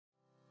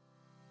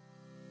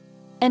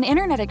An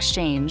internet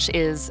exchange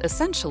is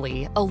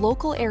essentially a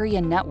local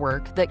area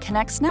network that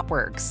connects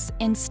networks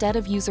instead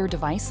of user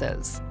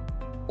devices.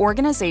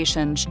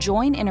 Organizations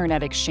join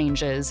internet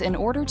exchanges in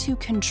order to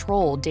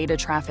control data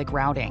traffic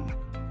routing.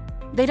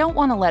 They don't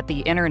want to let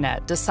the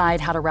internet decide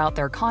how to route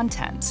their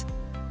content.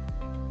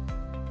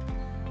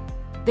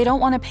 They don't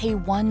want to pay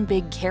one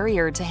big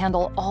carrier to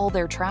handle all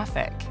their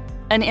traffic.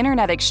 An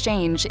internet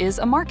exchange is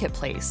a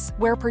marketplace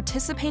where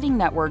participating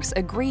networks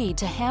agree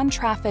to hand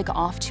traffic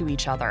off to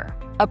each other,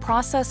 a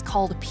process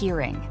called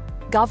peering,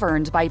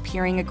 governed by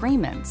peering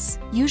agreements,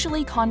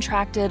 usually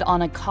contracted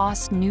on a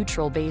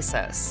cost-neutral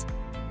basis.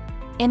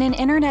 In an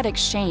internet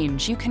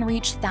exchange, you can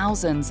reach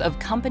thousands of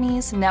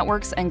companies,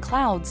 networks, and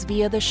clouds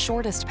via the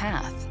shortest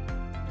path.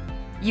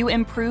 You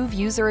improve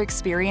user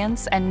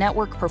experience and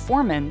network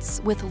performance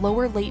with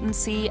lower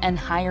latency and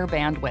higher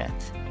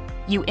bandwidth.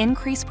 You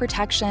increase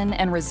protection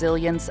and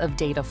resilience of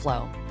data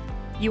flow.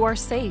 You are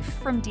safe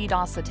from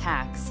DDoS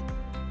attacks.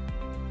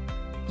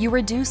 You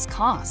reduce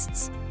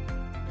costs.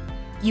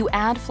 You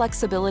add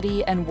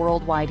flexibility and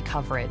worldwide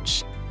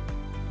coverage.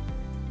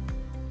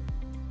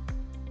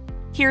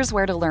 Here's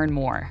where to learn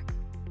more.